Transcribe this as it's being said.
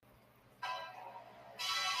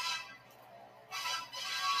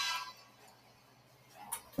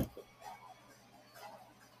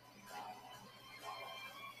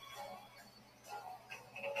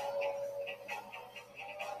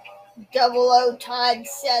00 Todd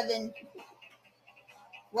 7.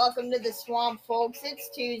 Welcome to the swamp, folks.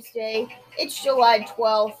 It's Tuesday. It's July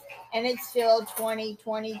 12th, and it's still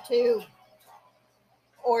 2022.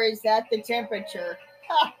 Or is that the temperature?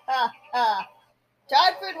 Ha ha ha.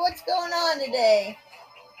 Toddford, what's going on today?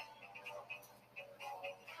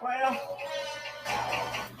 Well,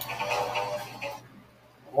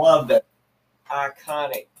 love the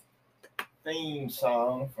iconic theme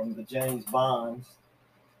song from the James Bonds.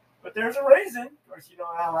 But there's a reason. Of course,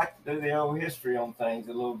 I like to do the old history on things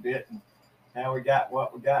a little bit and how we got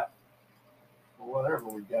what we got, or whatever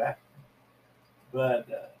we got.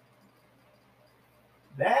 But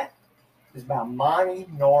that is by Monty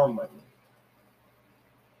Norman.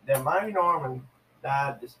 Now, Monty Norman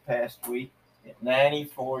died this past week at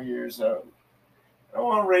 94 years old. I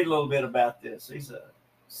want to read a little bit about this. He's a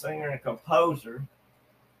singer and composer.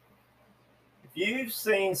 If you've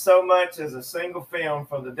seen so much as a single film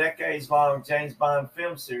from the decades-long James Bond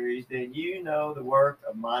film series, then you know the work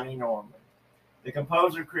of Monty Norman. The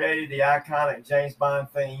composer created the iconic James Bond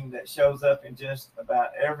theme that shows up in just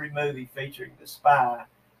about every movie featuring the spy,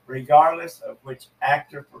 regardless of which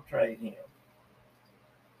actor portrayed him.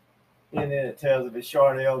 And then it tells of his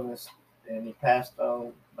short illness, and he passed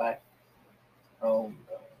on back on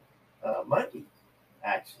Monday,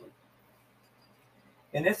 actually.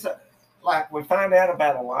 And it's like we find out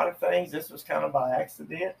about a lot of things. This was kind of by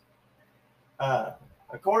accident.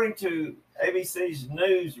 According to ABC's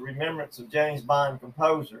News Remembrance of James Bond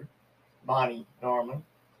composer, Monty Norman,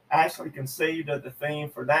 actually conceived of the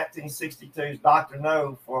theme for 1962's Dr.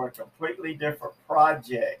 No for a completely different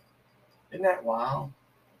project. Isn't that wild?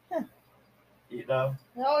 Huh.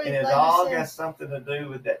 And it all got something to do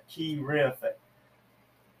with that key riff that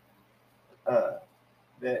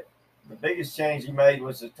the biggest change he made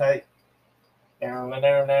was to take and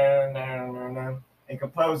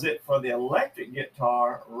compose it for the electric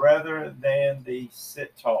guitar rather than the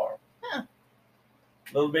sitar. Huh.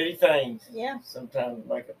 Little bitty things. Yeah. Sometimes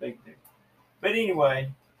make a big difference. But anyway,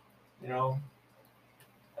 I know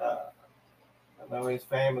his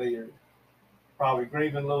family are probably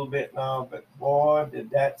grieving a little bit now, but boy,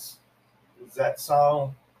 is that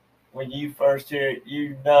song, when you first hear it,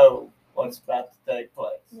 you know what's about to take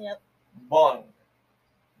place. Yep. Bond.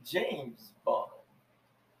 James Bond.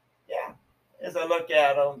 Yeah. As I look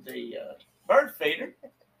out on the bird feeder,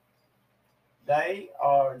 they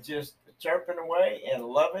are just chirping away and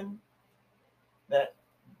loving that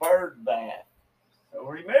bird bath. So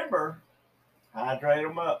remember, hydrate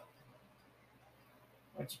them up.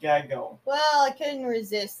 What you got going? Well, I couldn't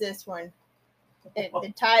resist this one.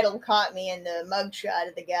 The title caught me in the mugshot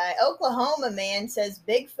of the guy. Oklahoma man says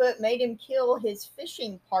Bigfoot made him kill his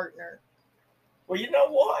fishing partner. Well, you know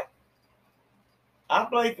what? I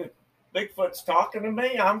believe that Bigfoot's talking to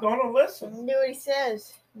me. I'm going to listen. Do what he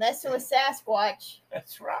says. Messing with Sasquatch.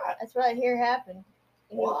 That's right. That's what I hear happened.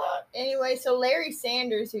 What? Anyway, so Larry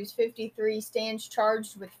Sanders, who's 53, stands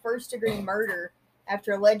charged with first-degree murder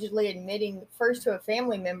after allegedly admitting first to a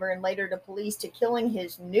family member and later to police to killing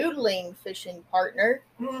his noodling fishing partner,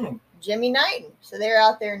 Jimmy Knighton. So they're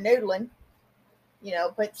out there noodling,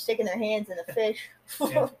 sticking their hands in the fish.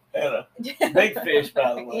 And a big fish,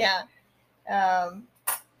 by the way. Yeah.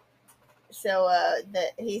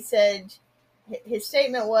 He said his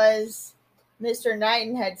statement was Mr.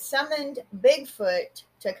 Knighton had summoned Bigfoot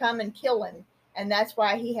to come and kill him, and that's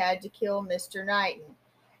why he had to kill Mr. Knighton.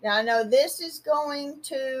 Now, I know this is going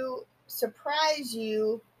to surprise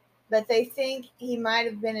you, but they think he might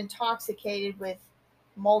have been intoxicated with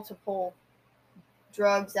multiple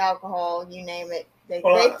drugs, alcohol, you name it. They're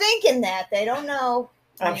thinking that. They don't know.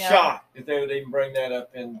 I'm shocked that they would even bring that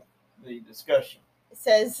up in the discussion. It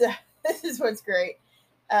says, this is what's great.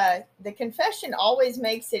 The confession always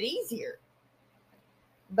makes it easier.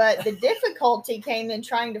 But the difficulty came in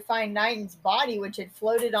trying to find Knighton's body, which had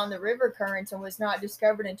floated on the river currents and was not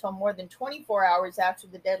discovered until more than 24 hours after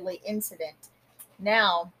the deadly incident.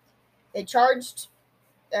 Now, they charged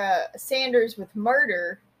Sanders with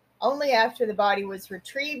murder only after the body was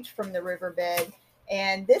retrieved from the riverbed.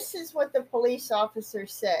 And this is what the police officer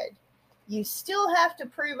said. You still have to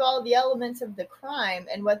prove all the elements of the crime,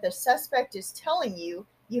 and what the suspect is telling you,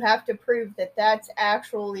 you have to prove that that's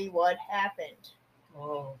actually what happened.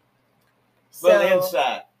 Oh. So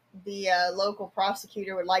inside. The local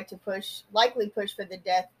prosecutor would likely push for the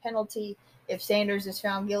death penalty if Sanders is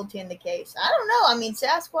found guilty in the case. I don't know. I mean,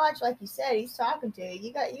 Sasquatch, like you said, he's talking to you.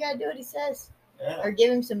 You got to do what he says, or give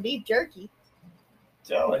him some beef jerky.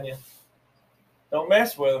 Telling you, don't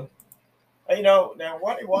mess with him. Hey, now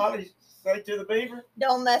what did Wally say to the beaver?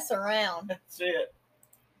 Don't mess around. That's it.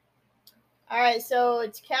 All right, so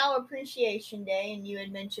it's Cow Appreciation Day, and you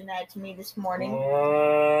had mentioned that to me this morning.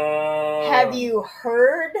 Mm. Have you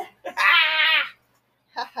heard?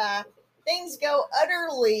 Haha. Things go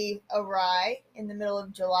utterly awry in the middle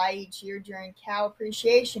of July each year during Cow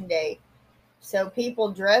Appreciation Day. So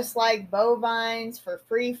people dress like bovines for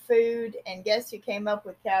free food, and guess who came up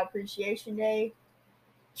with Cow Appreciation Day?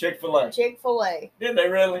 Chick-fil-A. Chick-fil-A. Did they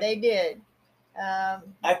really? They did.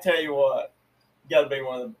 I tell you what, got to be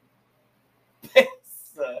one of the best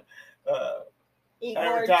Eat more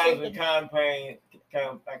advertising chicken. campaign.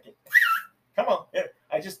 Come on,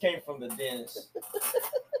 I just came from the dentist.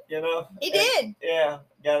 You know, He did. Yeah,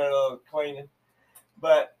 got a little cleaning,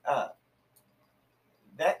 but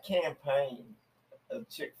that campaign of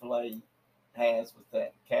Chick-fil-A has with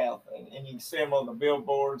that cow thing, and you can see them on the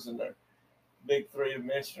billboards and their big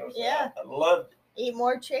three-dimensionals. Yeah. I loved it. Eat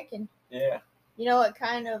more chicken. Yeah. You know what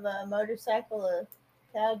kind of a motorcycle a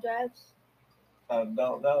cow drives? I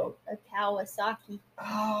don't know. A Kawasaki.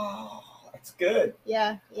 Oh, that's good.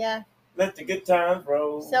 Yeah. Let the good times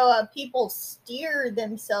roll. So people steer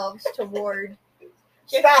themselves toward Stop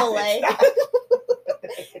Chick-fil-A.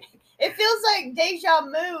 it. It feels like deja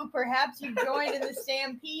vu. Perhaps you joined in the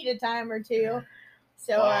stampede a time or two.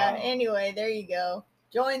 So Wow. Anyway, there you go.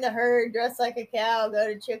 Join the herd, dress like a cow, go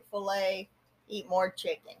to Chick-fil-A, eat more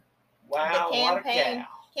chicken. Wow, The what a cow.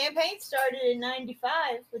 campaign started in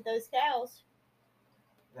 '95 with those cows.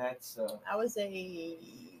 That's I was a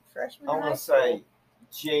freshman. I in want high to school. say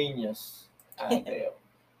genius idea. Eat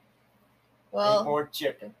Well, more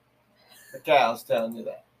chicken. The cow's telling you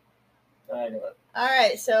that. I know it. all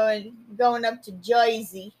right. So going up to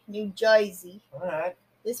Jersey, New Jersey. All right.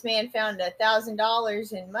 This man found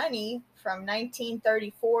 $1,000 in money from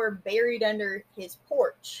 1934 buried under his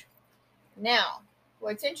porch. Now,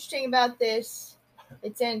 what's interesting about this,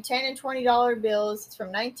 it's in $10 and $20 bills. It's from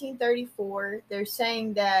 1934. They're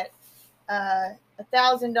saying that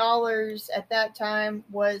 $1,000 at that time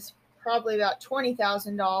was probably about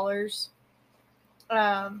 $20,000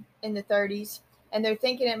 in the 30s. And they're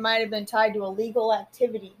thinking it might have been tied to illegal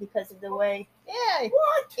activity because of the way. Yeah,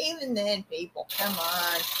 What? Even then, people, come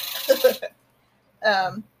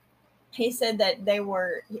on. He said that they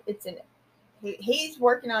were. He's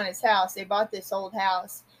working on his house. They bought this old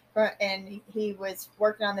house, and he was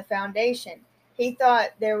working on the foundation. He thought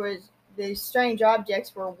these strange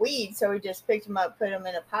objects were weeds, so he just picked them up, put them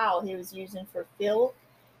in a pile he was using for fill.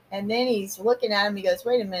 And then he's looking at him. He goes,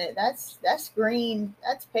 "Wait a minute, that's green.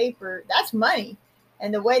 That's paper. That's money."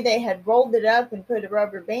 And the way they had rolled it up and put a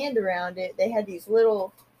rubber band around it, they had these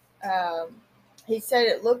little. He said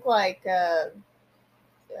it looked like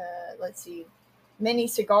let's see, mini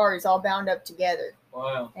cigars all bound up together.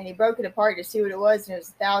 Wow. And he broke it apart to see what it was, and it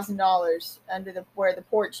was $1,000 under where the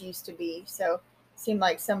porch used to be. So it seemed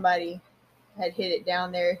like somebody had hid it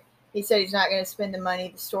down there. He said he's not going to spend the money.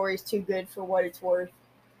 The story's too good for what it's worth.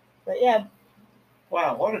 But yeah.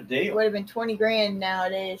 Wow, what a It deal. would have been $20,000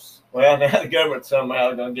 nowadays. Well, now the government somehow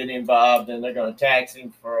is going to get involved, and they're going to tax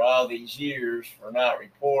him for all these years for not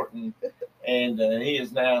reporting, and he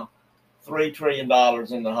is now $3 trillion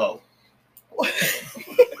in the hole.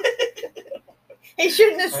 He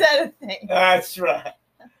shouldn't have said a thing. That's right.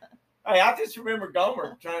 Hey, I just remember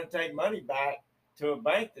Gomer trying to take money back to a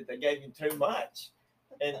bank that they gave him too much,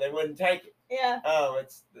 and they wouldn't take it. Yeah. Oh,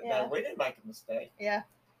 Yeah. No, we didn't make a mistake. Yeah.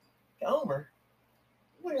 Gomer.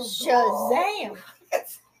 Shazam.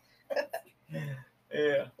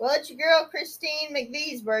 Yeah. Well, it's your girl Christine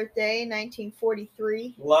McVie's birthday,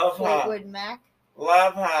 1943. Love her. Fleetwood Mac.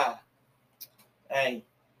 Love her. Hey,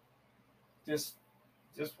 just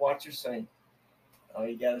watch her sing. All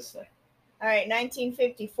you gotta say. All right,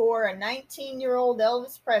 1954, a 19-year-old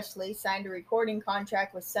Elvis Presley signed a recording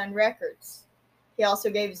contract with Sun Records. He also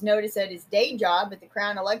gave his notice at his day job at the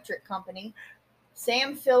Crown Electric Company.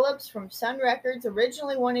 Sam Phillips from Sun Records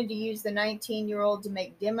originally wanted to use the 19-year-old to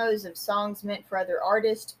make demos of songs meant for other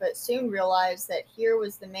artists, but soon realized that here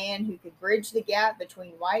was the man who could bridge the gap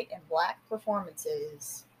between white and black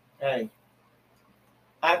performances. Hey,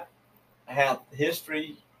 I have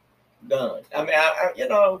history done. I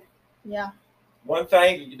mean, Yeah. one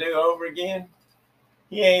thing you do over again,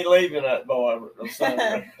 he ain't leaving that boy.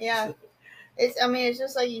 Yeah. It's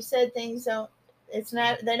just like you said, things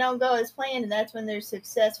they don't go as planned, and that's when they're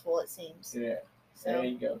successful, it seems. Yeah. So, there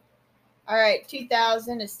you go. All right,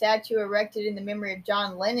 2000, a statue erected in the memory of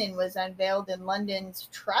John Lennon was unveiled in London's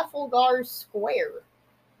Trafalgar Square.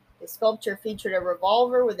 The sculpture featured a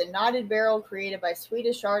revolver with a knotted barrel created by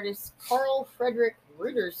Swedish artist Carl Fredrik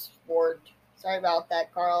Rudersword. Sorry about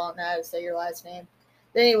that, Carl. I don't know how to say your last name.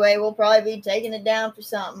 Anyway, we'll probably be taking it down for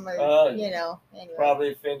something, or Yeah. Anyway,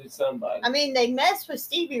 Probably offended somebody. I mean, they messed with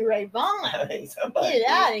Stevie Ray Vaughan. I mean, somebody Get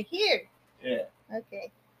out of here. Yeah.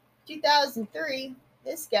 Okay. 2003.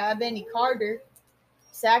 This guy, Benny Carter,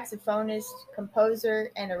 saxophonist,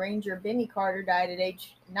 composer, and arranger Benny Carter, died at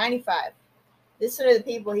age 95. These are the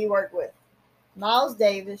people he worked with: Miles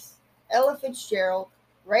Davis, Ella Fitzgerald,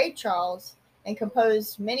 Ray Charles, and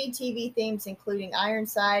composed many TV themes, including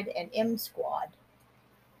Ironside and M Squad.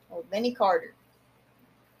 Oh, Benny Carter.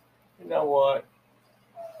 You know what?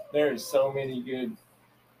 There's so many good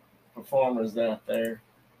performers out there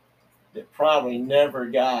that probably never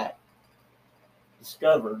got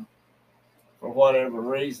discovered for whatever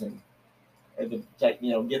reason, or to take,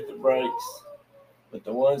 get the breaks. But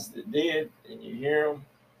the ones that did, and you hear them,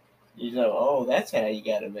 you know, oh, that's how you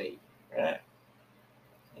got to be, right?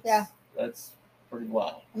 That's pretty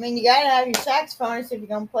wild. I mean, you got to have your saxophonist if you're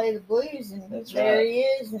going to play the blues, and That's there right. he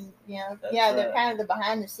is, and they're kind of the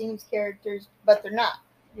behind the scenes characters, but they're not.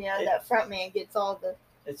 That front man gets all the.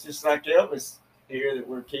 It's just like Elvis here that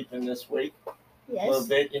we're keeping this week. Yes. A little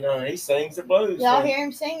bit, he sings the blues. Y'all hear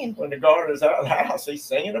him singing? When the gardener's out of the house, he's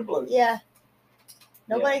singing the blues. Yeah.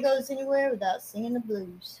 Nobody goes anywhere without singing the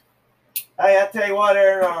blues. Hey, I tell you what,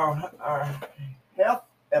 Aaron, our health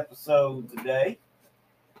episode today,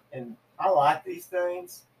 and I like these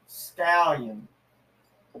things. Scallion.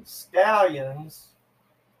 Scallions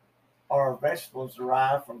are vegetables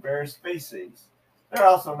derived from various species. They're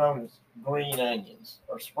also known as green onions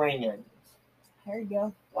or spring onions. There you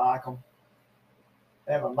go. Like them.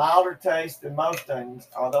 They have a milder taste than most onions,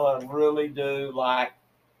 although I really do like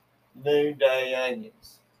noonday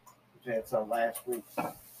onions, which we had some last week.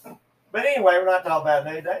 But anyway, we're not talking about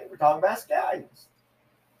noonday. We're talking about scallions.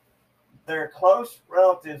 Their close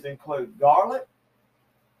relatives include garlic,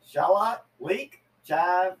 shallot, leek,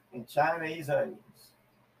 chive, and Chinese onions.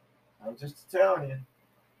 I'm just telling you.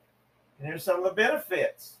 And here's some of the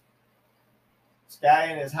benefits.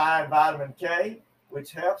 Scallion is high in vitamin K,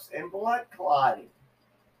 which helps in blood clotting.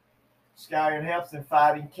 Scallion helps in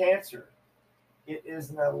fighting cancer. It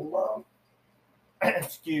is an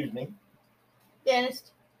excuse me.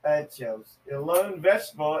 Dentist. It shows immune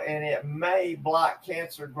vegetable, and it may block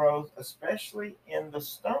cancer growth, especially in the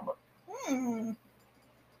stomach.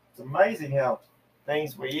 It's amazing how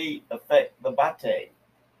things we eat affect the body.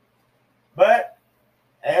 But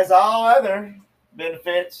as all other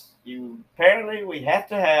benefits, apparently we have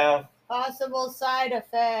to have possible side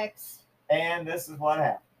effects. And this is what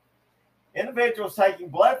happens. Individuals taking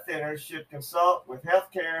blood thinners should consult with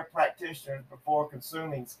healthcare practitioners before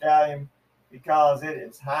consuming scallion because it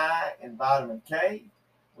is high in vitamin K,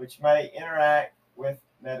 which may interact with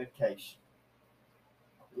medication.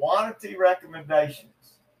 Quantity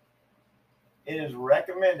recommendations. It is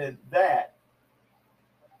recommended that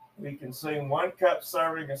we consume 1 cup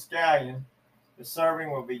serving of scallion. The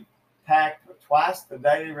serving will be packed with twice the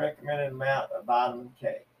daily recommended amount of vitamin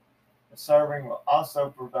K. The serving will also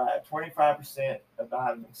provide 25% of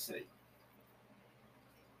vitamin C.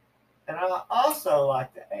 And I also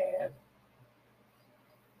like to add,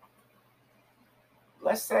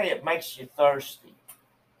 let's say it makes you thirsty.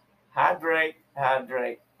 Hydrate,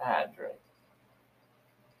 hydrate, hydrate.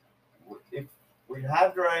 If we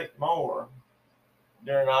hydrate more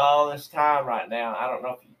during all this time right now, I don't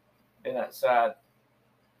know if you've been outside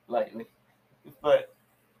lately, but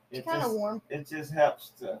it's kind of warm. It just helps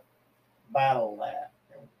to battle that.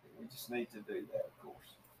 We just need to do that, of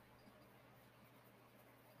course.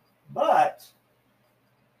 But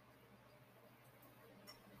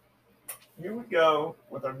here we go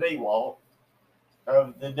with our DWALT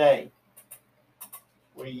of the day.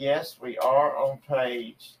 We are on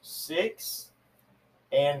page 6,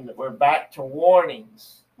 and we're back to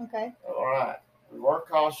warnings. Okay. All right. We were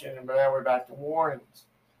cautioned, but now we're back to warnings.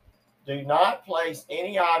 Do not place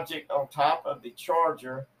any object on top of the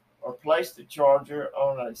charger or place the charger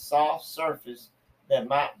on a soft surface that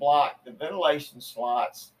might block the ventilation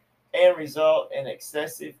slots and result in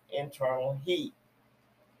excessive internal heat.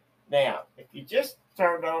 Now, if you just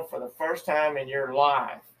turned on for the first time in your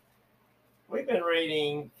life, we've been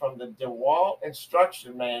reading from the DeWalt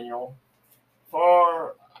instruction manual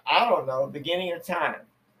for, beginning of time.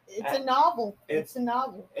 It's a novel. It's a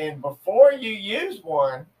novel. And before you use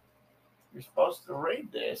one, you're supposed to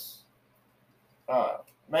read this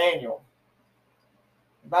manual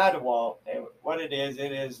by DeWalt. And what it is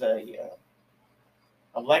a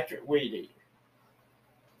electric weed eater.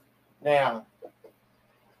 Now,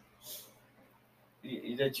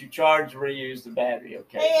 that you charge, reuse the battery,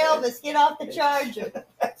 okay? Hey, Elvis, get off the charger.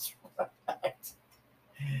 That's right.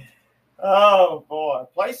 Oh boy.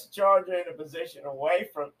 Place the charger in a position away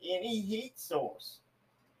from any heat source.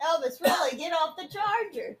 Elvis, really, get off the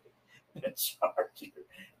charger. The charger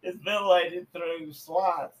is ventilated through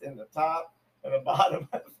slots in the top and the bottom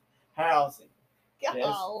of housing. Yes,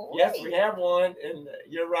 yes, we have one, and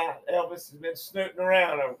you're right. Elvis has been snooting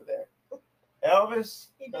around over there. Elvis,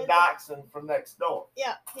 the dachshund from next door.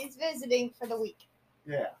 Yeah, he's visiting for the week.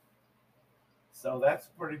 Yeah. So that's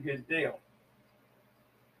a pretty good deal.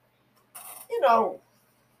 You know,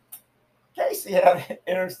 Casey had an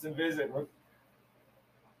interesting visit with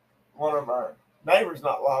one of our neighbors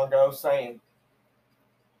not long ago saying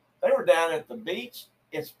they were down at the beach.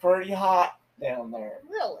 It's pretty hot down there.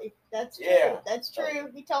 Really? That's true. Yeah. That's true.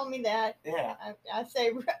 He told me that. Yeah. I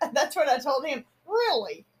say, that's what I told him.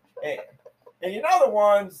 Really? And you know the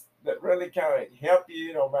ones that really kind of help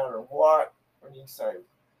you no matter what, when you say,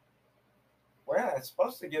 well, it's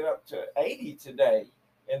supposed to get up to 80 today.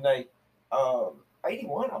 And they,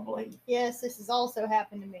 81, I believe. Yes, this has also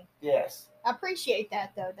happened to me. Yes. I appreciate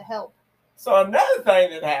that, though, the help. So another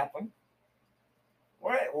thing that happened,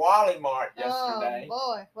 we're at Wally Mart yesterday.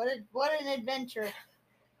 Oh, boy. What an adventure.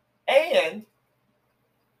 And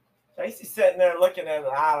Casey's sitting there looking at an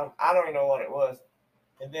item. I don't even know what it was.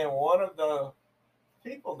 And then one of the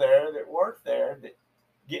people there that work there that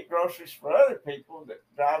get groceries for other people that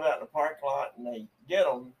drive out in the parking lot and they get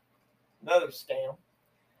them, another scam.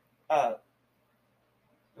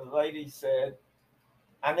 The lady said,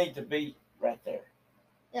 I need to be right there.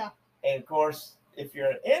 Yeah. And of course, if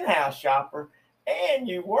you're an in-house shopper and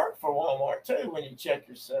you work for Walmart too, when you check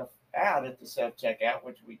yourself out at the self-checkout,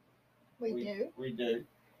 which we do,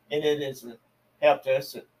 and it has helped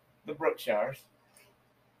us at the Brookshires.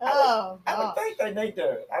 Oh, I would think they need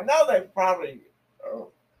to. I know they probably are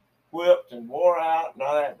whipped and wore out and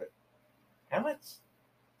all that, but how much?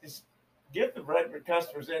 Just give the regular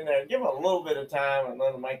customers in there, give them a little bit of time, and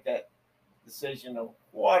let them make that decision of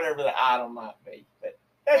whatever the item might be. But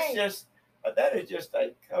that is just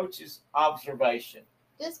a coach's observation.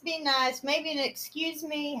 Just be nice. Maybe an excuse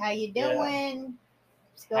me. How you doing?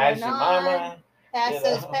 What's going How's your mama? Pass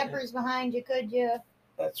those peppers behind you, could you?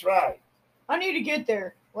 That's right. I need to get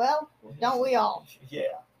there. Well, don't we all? Yeah.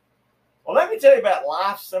 Well, let me tell you about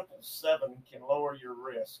Life Simple 7 can lower your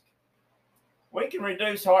risk. We can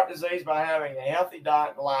reduce heart disease by having a healthy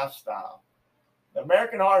diet and lifestyle. The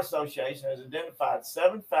American Heart Association has identified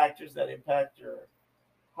 7 factors that impact your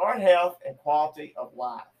heart health and quality of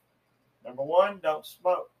life. Number 1, don't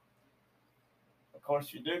smoke. Of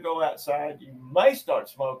course, you do go outside, you may start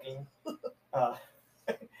smoking.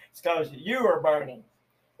 It's because you are burning.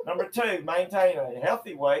 Number 2, maintain a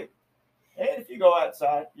healthy weight. And if you go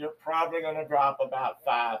outside, you're probably going to drop about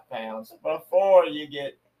 5 pounds before you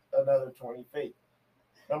get another 20 feet.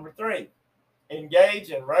 Number 3, engage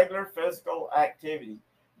in regular physical activity.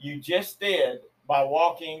 You just did by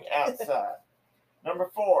walking outside. Number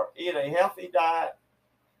 4, eat a healthy diet.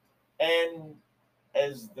 And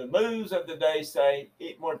as the moves of the day say,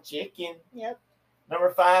 eat more chicken. Yep. Number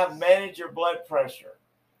 5, manage your blood pressure.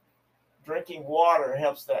 Drinking water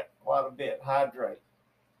helps that quite a bit. Hydrate.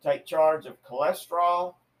 Take charge of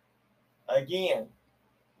cholesterol. Again,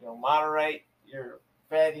 moderate your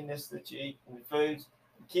fattiness that you eat in the foods.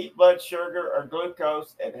 Keep blood sugar or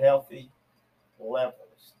glucose at healthy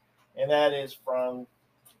levels. And that is from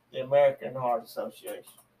the American Heart Association,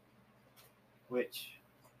 which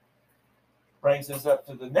brings us up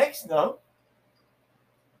to the next note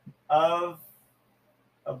of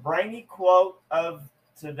a brainy quote of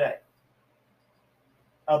today.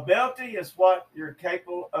 Ability is what you're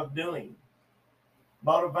capable of doing.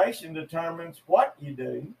 Motivation determines what you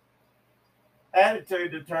do.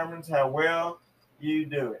 Attitude determines how well you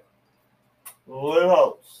do it. Lou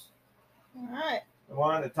Holtz. All right. The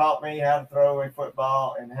one that taught me how to throw a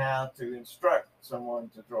football and how to instruct someone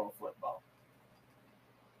to throw a football.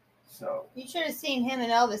 So you should have seen him and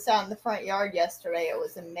Elvis out in the front yard yesterday. It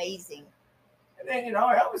was amazing. And then,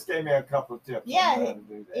 Elvis gave me a couple of tips on how to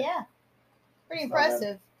do that. Yeah. Pretty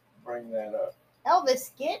impressive. Bring that up.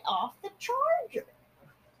 Elvis, get off the charger.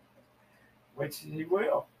 Which he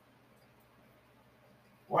will.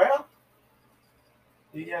 Well,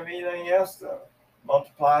 do you have anything else to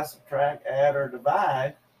multiply, subtract, add, or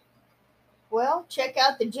divide? Well, check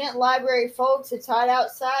out the Gent Library, folks. It's hot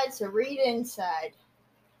outside, so read inside.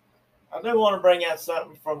 I do want to bring out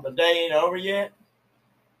something from the day ain't over yet.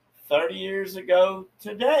 30 years ago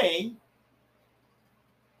today,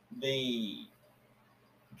 the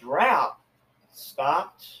drought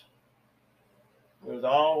stopped. We was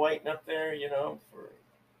all waiting up there, for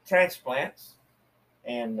transplants.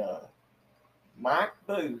 And Mike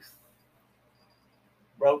Booth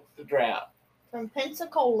broke the drought From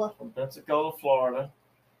Pensacola. from Pensacola, Florida.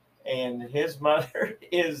 And his mother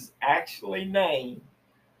is actually named,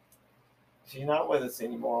 she's not with us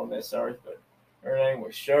anymore on this earth, but her name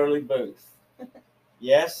was Shirley Booth.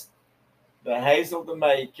 Yes, the Hazel the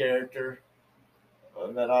Maid character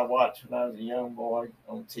that I watched when I was a young boy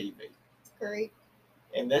on TV. It's great.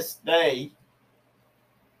 And this day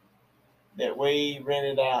that we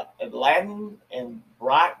rented out Aladdin and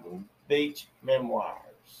Brighton Beach Memoirs.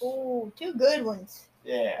 Ooh, two good ones.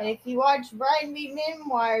 Yeah. And if you watch Brighton Beach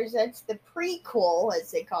Memoirs, that's the prequel, as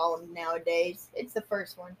they call them nowadays. It's the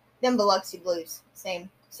first one. Then Biloxi Blues, same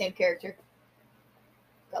character.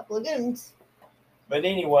 Couple of good ones. But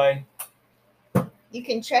anyway, You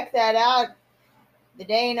can check that out. The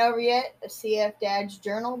Day Ain't Over Yet, a CF Dad's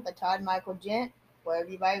Journal by Todd Michael Gent. Wherever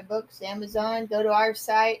you buy your books, Amazon, go to our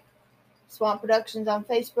site, Swamp Productions on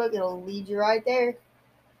Facebook. It'll lead you right there.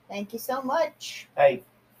 Thank you so much. hey,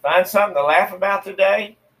 find something to laugh about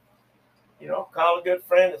today. You know, call a good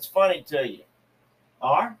friend that's funny to you.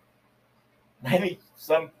 Or maybe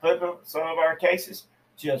some of our cases,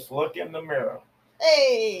 just look in the mirror.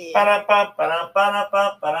 Hey!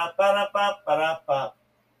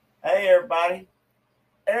 Hey, everybody.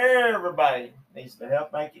 Everybody needs to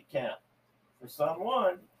help make it count. For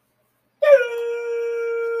someone.